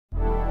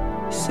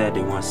Said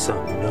they want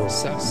something new,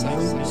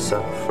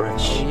 something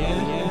fresh. Oh,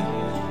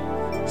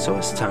 yeah. So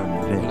it's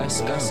time to vent.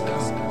 Let's go.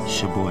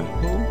 It's your boy,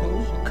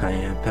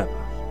 Cayenne Pepper.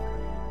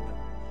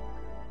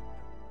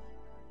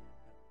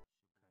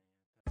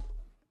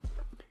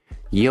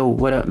 Yo,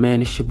 what up,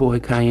 man? It's your boy,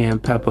 Cayenne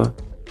Pepper.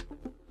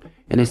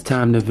 And it's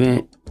time to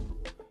vent.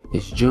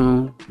 It's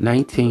June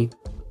 19th,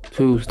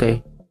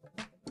 Tuesday.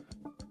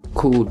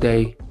 Cool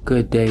day,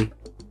 good day.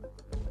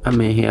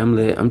 I'm in here, I'm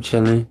lit, I'm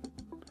chilling.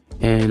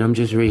 And I'm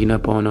just reading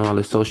up on all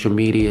the social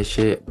media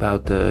shit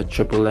about the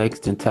XXX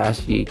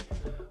Tentacion,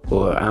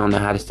 or I don't know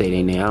how to say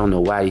their name. I don't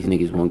know why these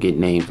niggas won't get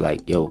names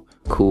like, yo,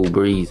 Cool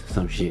Breeze or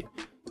some shit.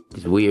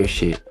 This weird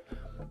shit.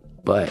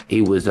 But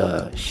he was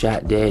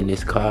shot dead in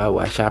his car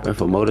while shopping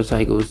for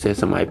motorcycles. Said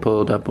somebody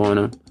pulled up on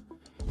him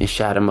and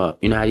shot him up.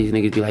 You know how these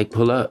niggas be like,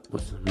 pull up?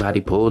 Well,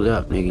 somebody pulled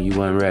up, nigga, you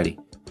weren't ready.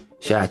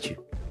 Shot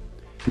you.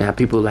 Now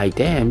people like,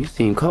 damn, you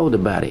seem cold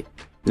about it.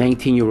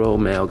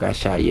 19-year-old male got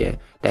shot, yeah.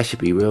 That should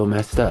be real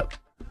messed up.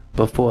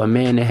 But for a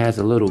man that has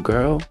a little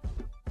girl,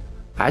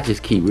 I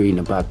just keep reading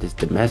about this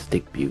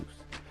domestic abuse.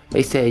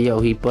 They say, yo,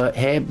 he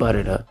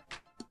head-butted her,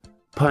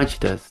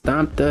 punched her,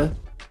 stomped her,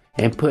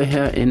 and put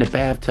her in the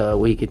bathtub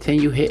where he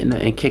continued hitting her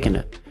and kicking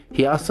her.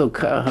 He also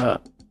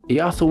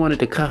wanted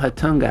to cut her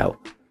tongue out.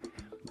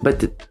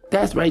 But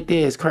that's right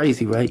there is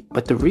crazy, right?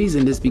 But the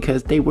reason is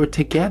because they were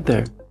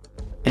together.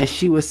 And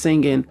she was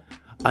singing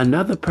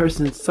another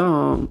person's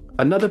song,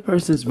 another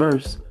person's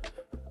verse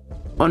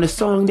on a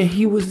song that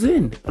he was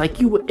in. Like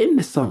you were in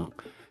the song.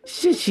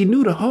 Shit, she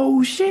knew the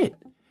whole shit.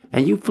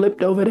 And you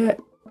flipped over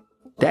that?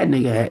 That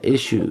nigga had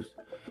issues.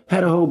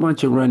 Had a whole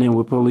bunch of run-in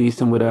with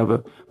police and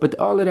whatever. But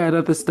all of that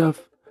other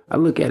stuff, I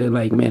look at it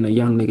like, man, a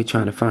young nigga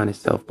trying to find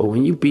himself. But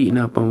when you beating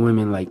up on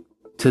women like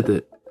to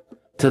the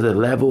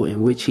level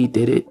in which he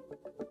did it,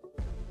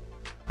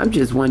 I'm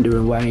just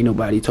wondering why ain't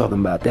nobody talking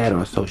about that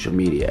on social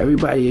media.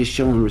 Everybody is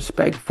showing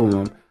respect for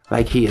him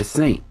like he a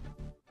saint.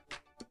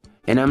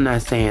 And I'm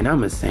not saying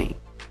I'm a saint.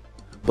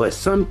 But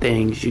some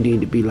things you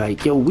need to be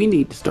like, yo, we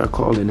need to start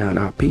calling out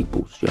our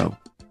peoples, yo.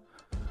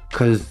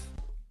 Cause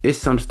it's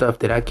some stuff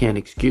that I can't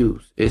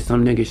excuse. It's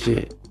some nigga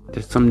shit.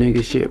 There's some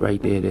nigga shit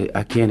right there that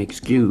I can't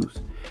excuse.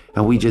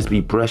 And we just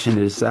be brushing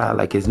it aside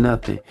like it's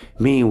nothing.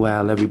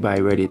 Meanwhile,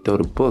 everybody ready to throw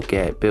the book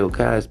at Bill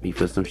Cosby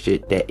for some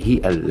shit that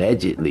he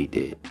allegedly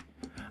did.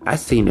 I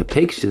seen the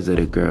pictures of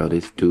the girl,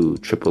 this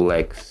dude,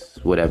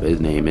 XXX, whatever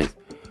his name is.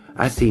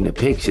 I seen the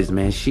pictures,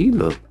 man. She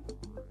looked.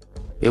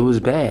 It was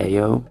bad,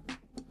 yo.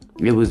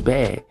 It was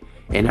bad.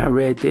 And I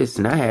read this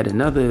and I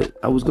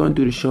was going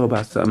to do the show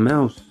about something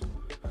else.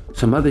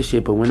 Some other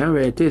shit. But when I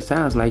read this,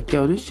 I was like,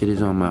 yo, this shit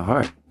is on my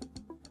heart.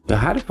 Yo,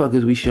 how the fuck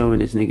is we showing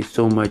this nigga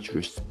so much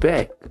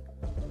respect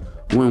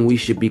when we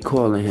should be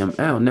calling him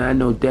out? Now, I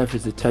know death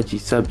is a touchy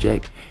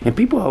subject. And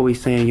people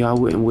always saying, yo, I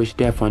wouldn't wish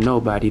death on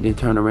nobody. Then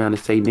turn around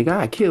and say, nigga,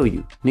 I'd kill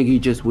you. Nigga, you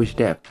just wish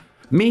death.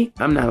 Me,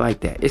 I'm not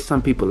like that. It's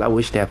some people I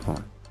wish death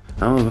on. I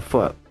don't give a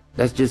fuck.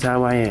 That's just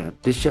how I am.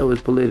 This show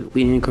is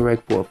politically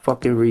incorrect for a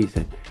fucking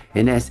reason.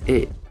 And that's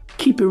it.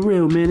 Keep it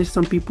real, man. It's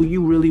some people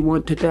you really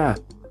want to die.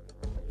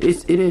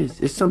 It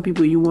is. It's some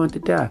people you want to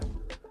die.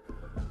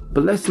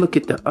 But let's look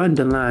at the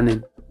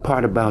underlining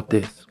part about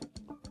this.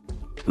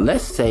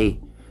 Let's say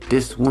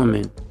this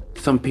woman,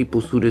 some people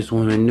who this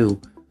woman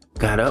knew,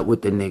 got up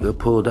with the nigga,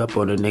 pulled up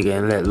on the nigga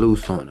and let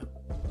loose on him.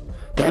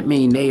 That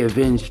mean they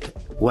avenged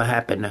what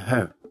happened to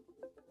her.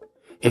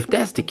 If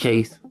that's the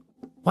case,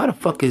 why the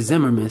fuck is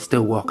Zimmerman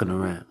still walking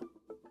around?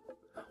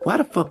 Why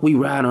the fuck we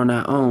ride on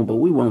our own, but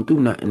we won't do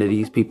nothing to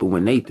these people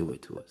when they do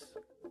it to us?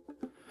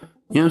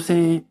 You know what I'm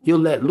saying? You'll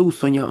let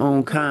loose on your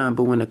own kind,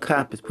 but when a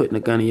cop is putting a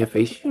gun in your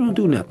face, you don't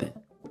do nothing.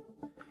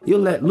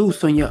 You'll let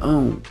loose on your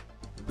own,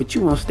 but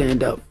you won't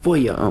stand up for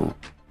your own.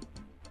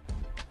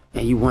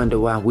 And you wonder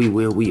why we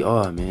where we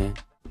are, man.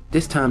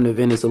 This time the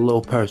event is a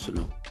little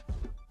personal.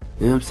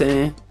 You know what I'm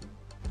saying?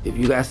 If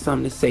you got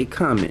something to say,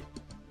 comment.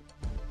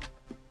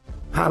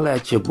 Holla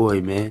at your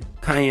boy, man.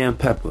 Cayenne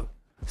Pepper.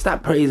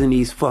 Stop praising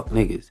these fuck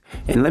niggas.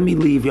 And let me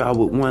leave y'all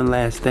with one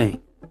last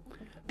thing.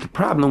 The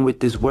problem with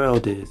this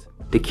world is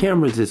the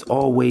cameras is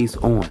always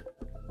on.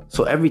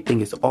 So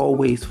everything is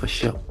always for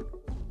show.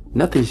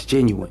 Nothing's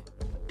genuine.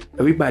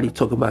 Everybody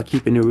talk about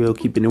keeping it real,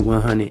 keeping it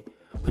 100.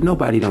 But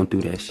nobody don't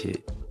do that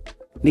shit.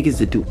 Niggas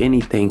that do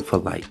anything for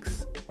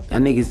likes. Y'all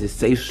niggas that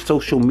say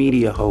social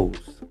media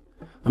hoes.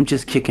 I'm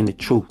just kicking the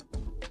truth.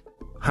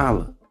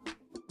 Holla.